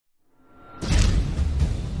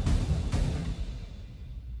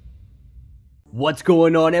What's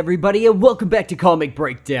going on, everybody, and welcome back to Comic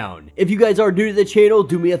Breakdown. If you guys are new to the channel,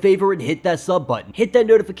 do me a favor and hit that sub button, hit that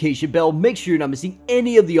notification bell, make sure you're not missing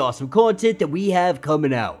any of the awesome content that we have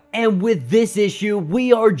coming out. And with this issue,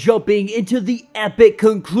 we are jumping into the epic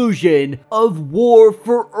conclusion of War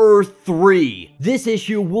for Earth-3. This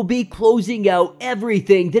issue will be closing out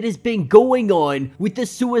everything that has been going on with the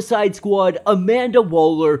Suicide Squad, Amanda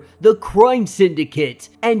Waller, the Crime Syndicate,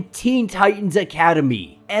 and Teen Titans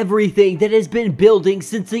Academy. Everything that has been building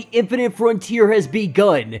since the Infinite Frontier has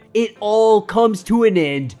begun, it all comes to an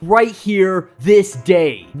end right here this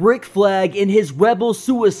day. Rick Flag and his Rebel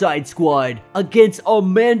Suicide Squad against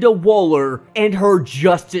Amanda Waller and her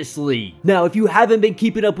Justice League. Now, if you haven't been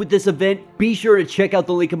keeping up with this event, be sure to check out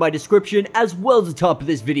the link in my description as well as the top of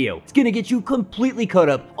this video. It's gonna get you completely caught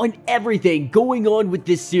up on everything going on with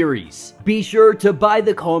this series. Be sure to buy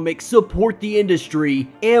the comic, support the industry,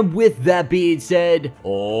 and with that being said,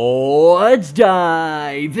 let's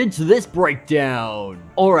dive into this breakdown.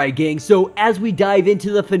 Alright gang, so as we dive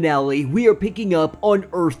into the finale, we are picking up on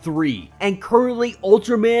Earth-3, and currently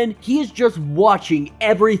Ultraman, he is just watching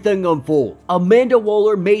everything unfold. Amanda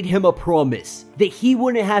Waller made him a promise that he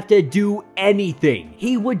wouldn't have to do anything.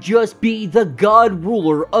 He would just be the God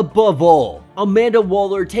ruler above all. Amanda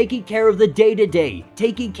Waller taking care of the day-to-day,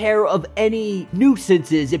 taking care of any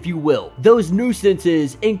nuisances, if you will. Those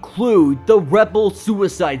nuisances include the Rebel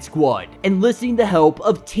Suicide Squad, enlisting the help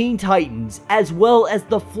of Teen Titans as well as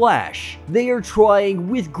the Flash. They are trying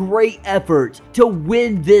with great effort to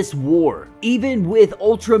win this war. Even with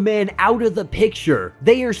Ultraman out of the picture,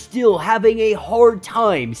 they are still having a hard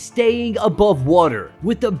time staying above water.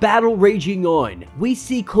 With the battle raging on, we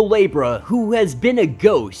see Culebra, who has been a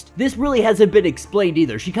ghost. This really hasn't been explained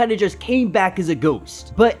either. She kind of just came back as a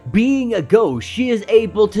ghost. But being a ghost, she is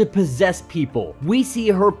able to possess people. We see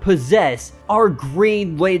her possess our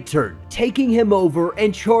Green Lantern, taking him over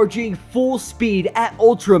and charging full speed at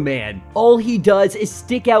Ultraman. All he does is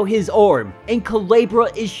stick out his arm, and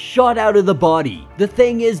Culebra is shot out of the body. The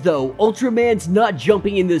thing is though, Ultraman's not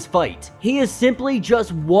jumping in this fight. He is simply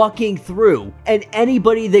just walking through, and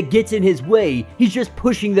anybody that gets in his way, he's just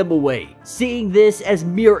pushing them away. Seeing this as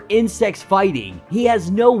mere insects fighting, he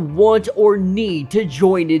has no want or need to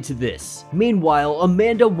join into this. Meanwhile,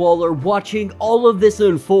 Amanda Waller watching all of this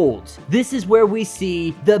unfold. This is where we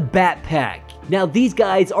see the Bat Pack. Now, these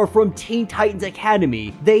guys are from Teen Titans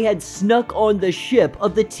Academy. They had snuck on the ship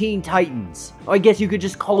of the Teen Titans. I guess you could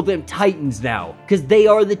just call them Titans now, because they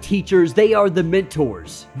are the teachers, they are the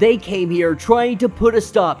mentors. They came here trying to put a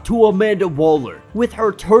stop to Amanda Waller. With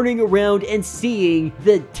her turning around and seeing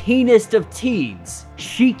the teenest of teens,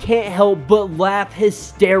 she can't help but laugh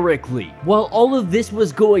hysterically. While all of this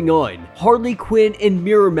was going on, Harley Quinn and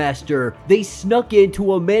Mirror Master, they snuck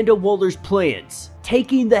into Amanda Waller's plans,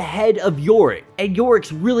 taking the head of Yorick. And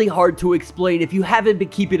Yorick's really hard to explain if you haven't been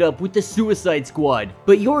keeping up with the Suicide Squad,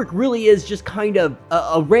 but Yorick really is just kind of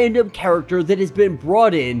a random character that has been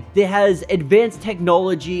brought in that has advanced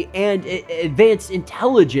technology and advanced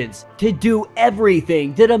intelligence to do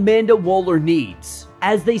everything that Amanda Waller needs.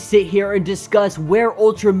 As they sit here and discuss where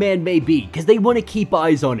Ultraman may be, because they want to keep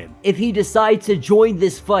eyes on him. If he decides to join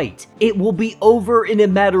this fight, it will be over in a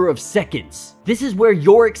matter of seconds. This is where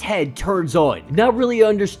Yorick's head turns on, not really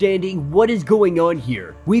understanding what is going on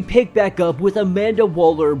here. We pick back up with Amanda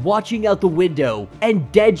Waller watching out the window,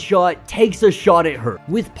 and Deadshot takes a shot at her.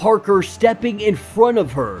 With Parker stepping in front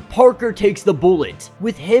of her, Parker takes the bullet.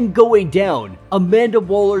 With him going down, Amanda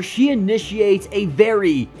Waller, she initiates a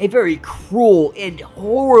very cruel and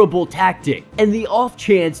horrible tactic. And the off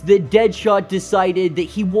chance that Deadshot decided that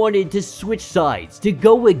he wanted to switch sides, to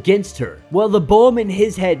go against her. While the bomb in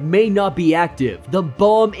his head may not be active, the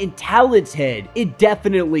bomb in Talon's head, it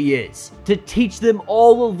definitely is. To teach them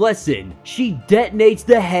all a lesson, she detonates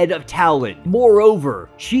the head of Talon. Moreover,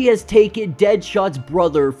 she has taken Deadshot's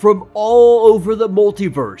brother from all over the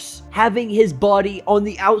multiverse, having his body on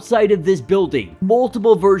the outside of this building,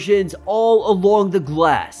 multiple versions all along the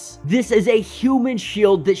glass. This is a human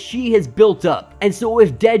shield that she has built up, and so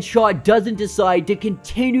if Deadshot doesn't decide to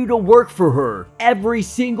continue to work for her, every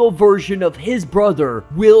single version of his brother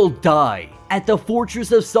will die. At the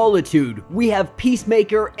Fortress of Solitude, we have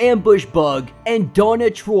Peacemaker, Ambush Bug, and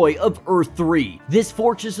Donna Troy of Earth-3. This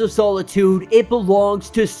Fortress of Solitude, it belongs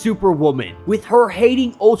to Superwoman. With her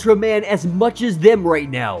hating Ultraman as much as them right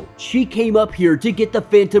now, she came up here to get the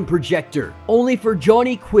Phantom Projector, only for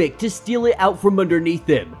Johnny Quick to steal it out from underneath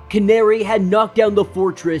them. Canary had knocked down the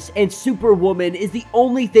fortress, and Superwoman is the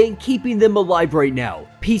only thing keeping them alive right now.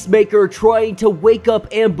 Peacemaker trying to wake up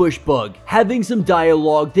Ambush Bug, having some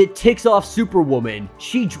dialogue that ticks off Superwoman.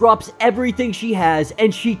 She drops everything she has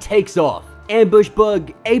and she takes off. ambush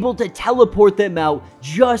bug able to teleport them out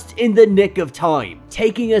just in the nick of time.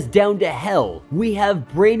 Taking us down to hell, we have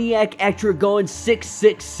Brainiac Etragon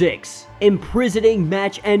 666. Imprisoning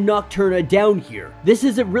Match and Nocturna down here. This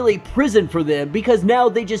isn't really prison for them because now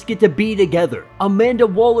they just get to be together. Amanda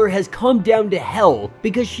Waller has come down to hell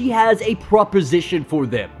because she has a proposition for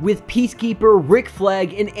them. With Peacekeeper, Rick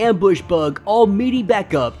Flag, and Ambush Bug all meeting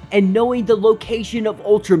back up and knowing the location of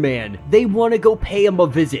Ultraman, they want to go pay him a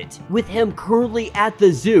visit. With him currently at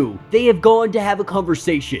the zoo, they have gone to have a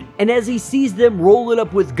conversation. And as he sees them rolling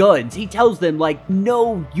up with guns, he tells them like,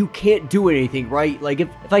 no, you can't do anything, right? Like if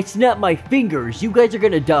I snap my fingers, you guys are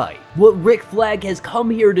gonna die. What Rick Flag has come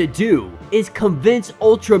here to do is convince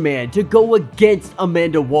Ultraman to go against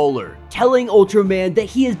Amanda Waller, telling Ultraman that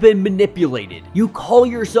he has been manipulated. You call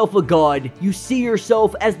yourself a god, you see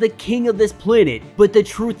yourself as the king of this planet, but the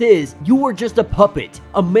truth is, you are just a puppet.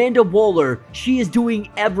 Amanda Waller, she is doing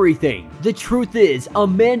everything. The truth is,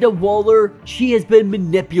 Amanda Waller, she has been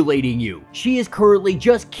manipulating you. She is currently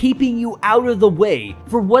just keeping you out of the way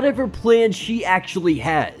for whatever plan she actually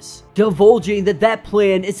has, divulging that that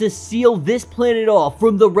plan is to seal this planet off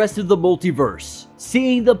from the rest of the multiverse.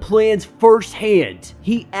 Seeing the plans firsthand,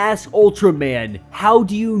 he asks Ultraman, how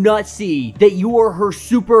do you not see that you are her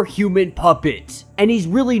superhuman puppet? And he's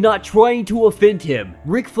really not trying to offend him.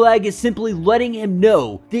 Rick Flag is simply letting him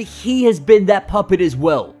know that he has been that puppet as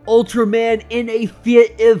well. Ultraman, in a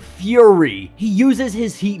fit of fury, he uses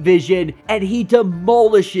his heat vision and he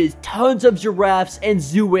demolishes tons of giraffes and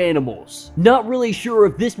zoo animals. Not really sure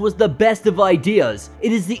if this was the best of ideas.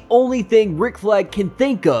 It is the only thing Rick Flag can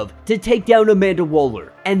think of to take down Amanda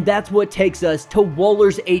Waller. And that's what takes us to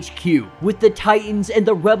Waller's HQ. With the Titans and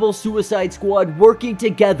the Rebel Suicide Squad working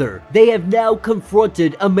together, they have now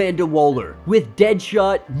confronted Amanda Waller. With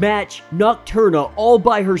Deadshot, Match, Nocturna all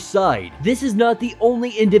by her side, this is not the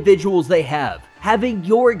only individuals they have. Having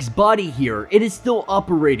Yorick's body here, it is still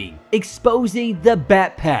operating, exposing the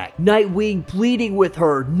Bat Pack. Nightwing pleading with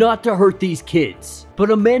her not to hurt these kids. But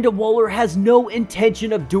Amanda Waller has no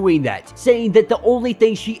intention of doing that, saying that the only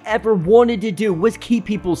thing she ever wanted to do was keep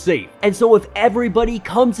people safe. And so if everybody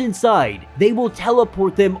comes inside, they will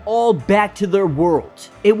teleport them all back to their world.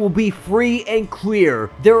 It will be free and clear.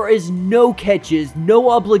 There is no catches, no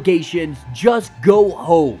obligations, just go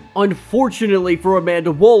home. Unfortunately for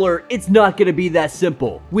Amanda Waller, it's not going to be that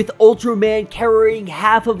simple. With Ultraman carrying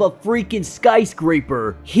half of a freaking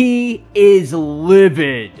skyscraper, he is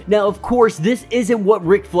livid. Now, of course, this isn't what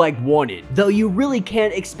Rick Flag wanted, though you really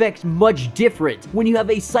can't expect much different when you have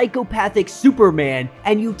a psychopathic Superman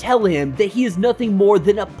and you tell him that he is nothing more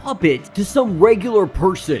than a puppet to some regular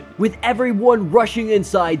person. With everyone rushing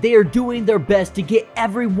inside, they are doing their best to get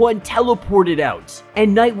everyone teleported out.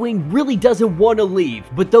 And Nightwing really doesn't want to leave,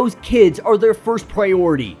 but those kids are their first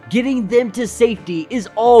priority. Getting them to safety is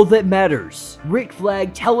all that matters. Rick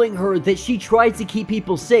Flag telling her that she tries to keep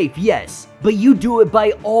people safe, yes, but you do it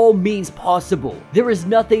by all means possible. There is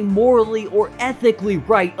nothing morally or ethically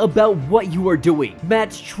right about what you are doing.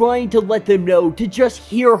 Matt's trying to let them know to just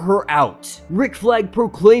hear her out. Rick Flag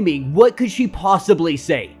proclaiming what could she possibly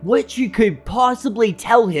say? What she could possibly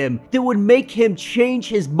tell him that would make him change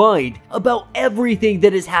his mind about everything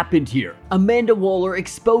that has happened here. Amanda Waller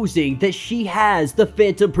exposing that she has the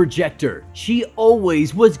Phantom Projector. She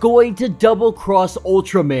always was going to double-cross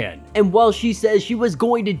Ultraman. And while she says she was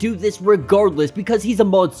going to do this regardless because he's a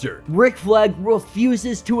monster, Rick Flag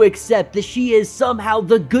refuses to accept that she is somehow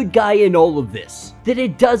the good guy in all of this. That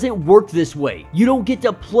it doesn't work this way. You don't get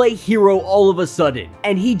to play hero all of a sudden.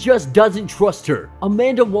 And he just doesn't trust her.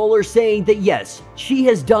 Amanda Waller saying that yes, she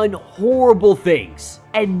has done horrible things.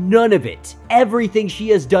 And none of it, everything she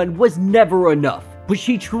has done was never enough. But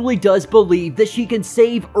she truly does believe that she can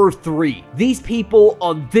save EARTH-3, these people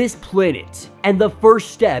on this planet. And the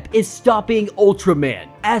first step is stopping Ultraman,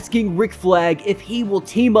 asking Rick Flag if he will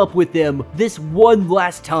team up with them this one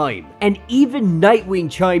last time. And even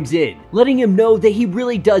Nightwing chimes in, letting him know that he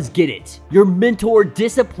really does get it. Your mentor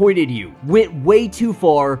disappointed you, went way too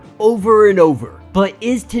far, over and over. But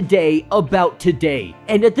is today about today?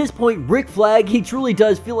 And at this point, Rick Flag, he truly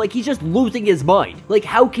does feel like he's just losing his mind. Like,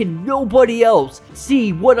 how can nobody else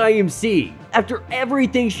see what I am seeing? After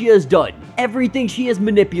everything she has done, everything she has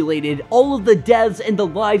manipulated, all of the deaths and the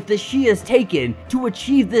lives that she has taken to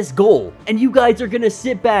achieve this goal, and you guys are gonna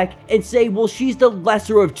sit back and say, well, she's the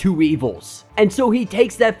lesser of two evils. And so he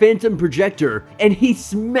takes that Phantom Projector and he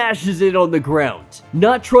smashes it on the ground.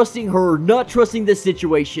 Not trusting her, not trusting the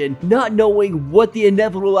situation, not knowing what the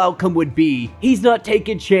inevitable outcome would be, he's not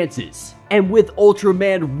taking chances. and with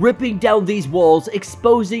Ultraman ripping down these walls,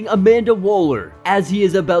 exposing Amanda Waller as he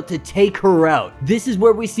is about to take her out. This is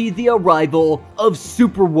where we see the arrival of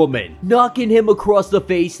Superwoman, knocking him across the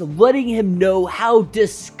face, letting him know how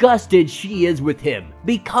disgusted she is with him,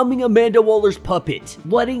 becoming Amanda Waller's puppet,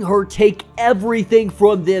 letting her take everything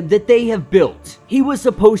from them that they have built. He was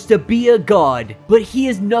supposed to be a god, but he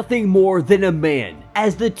is nothing more than a man.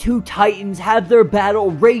 As the two titans have their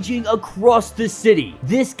battle raging across the city,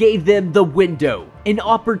 this gave them the window, an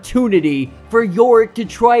opportunity for Yorick to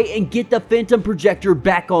try and get the Phantom Projector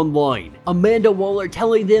back online. Amanda Waller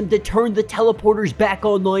telling them to turn the teleporters back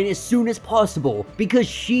online as soon as possible because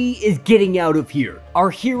she is getting out of here. Our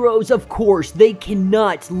heroes, of course, they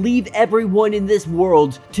cannot leave everyone in this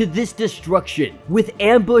world to this destruction, with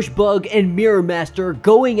Ambush Bug and Mirror Master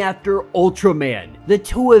going after Ultraman, the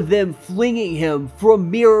two of them flinging him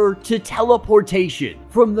from mirror to teleportation,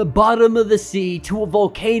 from the bottom of the sea to a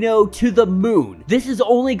volcano to the moon. This is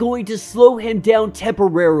only going to slow him down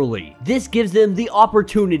temporarily. This gives them the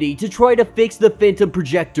opportunity to try to fix the Phantom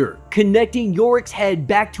Projector, connecting Yorick's head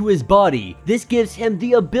back to his body. This gives him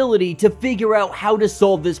the ability to figure out how to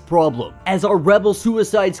solve this problem. As our Rebel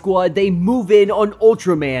Suicide Squad, they move in on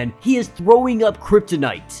Ultraman, he is throwing up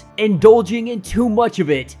kryptonite. Indulging in too much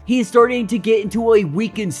of it, he is starting to get into a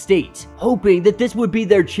weakened state, hoping that this would be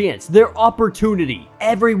their chance, their opportunity.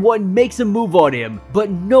 Everyone makes a move on him,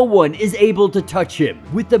 but no one is able to touch him.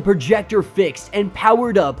 With the projector fixed and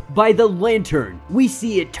powered up by the lantern, we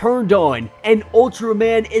see it turned on and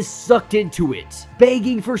Ultraman is sucked into it,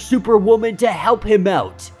 begging for Superwoman to help him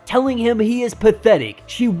out. Telling him he is pathetic,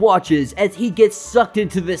 she watches as he gets sucked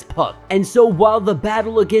into this puck. And so while the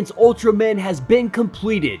battle against Ultraman has been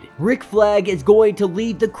completed, Rick Flag is going to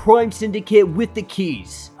lead the Crime Syndicate with the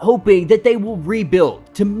keys, hoping that they will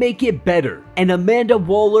rebuild to make it better. And Amanda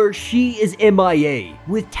Waller, she is MIA,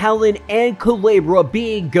 with Talon and Calabra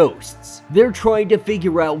being ghosts. They're trying to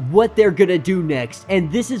figure out what they're gonna do next,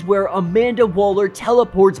 and this is where Amanda Waller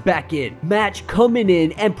teleports back in, Match coming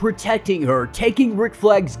in and protecting her, taking Rick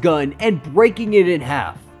Flag's gun and breaking it in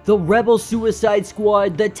half. The Rebel Suicide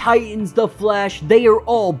Squad, the Titans, the Flash, they are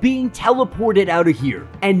all being teleported out of here.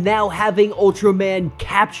 And now having Ultraman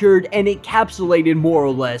captured and encapsulated more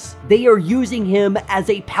or less, they are using him as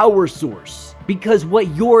a power source. Because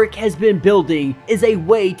what Yorick has been building is a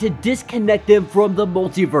way to disconnect them from the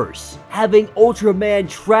multiverse. Having Ultraman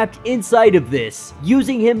trapped inside of this,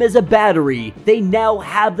 using him as a battery, they now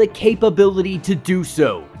have the capability to do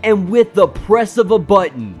so. And with the press of a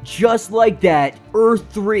button, just like that,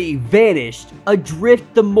 EARTH-3 vanished,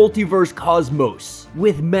 adrift the multiverse cosmos.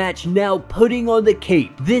 With Match now putting on the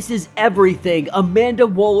cape, this is everything Amanda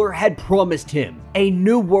Waller had promised him. A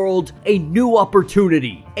new world, a new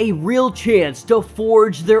opportunity, a real chance to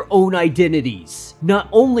forge their own identities. Not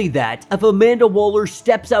only that, if Amanda Waller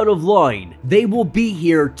steps out of line, they will be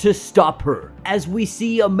here to stop her. As we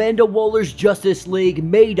see Amanda Waller's Justice League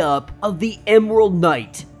made up of the Emerald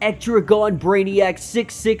Knight, Ectragon Brainiac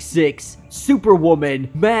 666, Superwoman,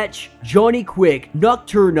 Match, Johnny Quick,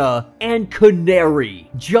 Nocturna, and Canary.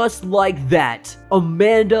 Just like that,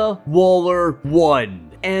 Amanda Waller won.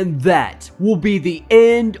 And that will be the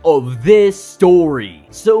end of this story.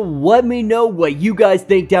 So let me know what you guys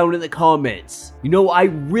think down in the comments. You know, I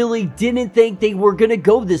really didn't think they were gonna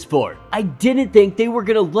go this far. I didn't think they were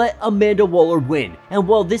gonna let Amanda Waller win. And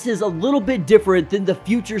while this is a little bit different than the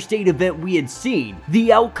Future State event we had seen,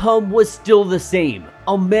 the outcome was still the same.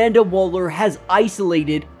 Amanda Waller has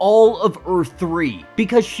isolated all of EARTH-3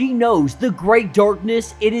 because she knows the great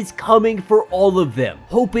darkness, it is coming for all of them,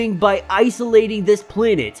 hoping by isolating this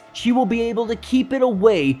planet, she will be able to keep it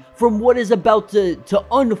away from what is about to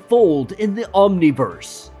unfold in the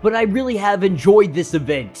Omniverse. But I really have enjoyed this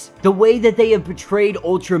event. The way that they have portrayed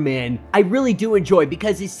Ultraman, I really do enjoy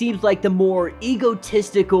because it seems like the more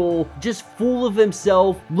egotistical, just full of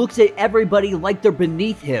himself, looks at everybody like they're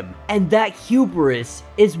beneath him. And that hubris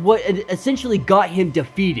is what essentially got him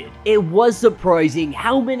defeated. It was surprising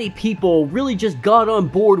how many people really just got on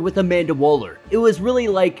board with Amanda Waller. It was really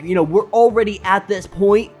like, you know, we're already at this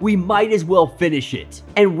point, we might as well finish it.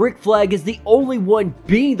 And Rick Flag is the only one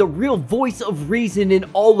being the real voice of reason in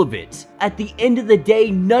all of it. At the end of the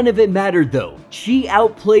day, none of it mattered though. She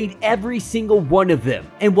outplayed every single one of them.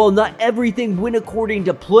 And while not everything went according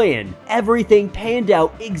to plan, everything panned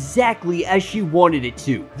out exactly as she wanted it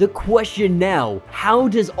to. The question now, how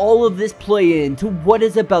does all of this play into what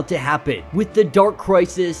is about to happen? With the Dark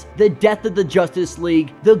Crisis, the death of the Justice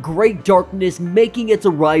League, the Great Darkness making its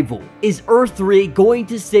arrival. Is EARTH-3 going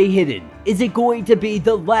to stay hidden? Is it going to be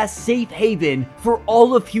the last safe haven for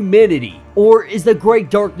all of humanity? Or is the Great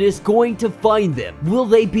Darkness going to find them? Will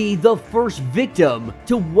they be the first victim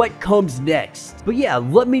to what comes next? But yeah,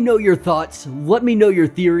 let me know your thoughts, let me know your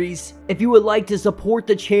theories. If you would like to support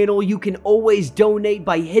the channel, you can always donate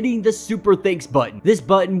by hitting the super thanks button. This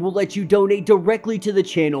button will let you donate directly to the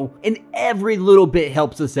channel, and every little bit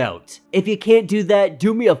helps us out. If you can't do that,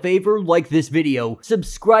 do me a favor, like this video,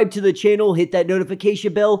 subscribe to the channel, hit that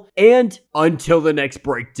notification bell, and until the next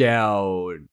breakdown.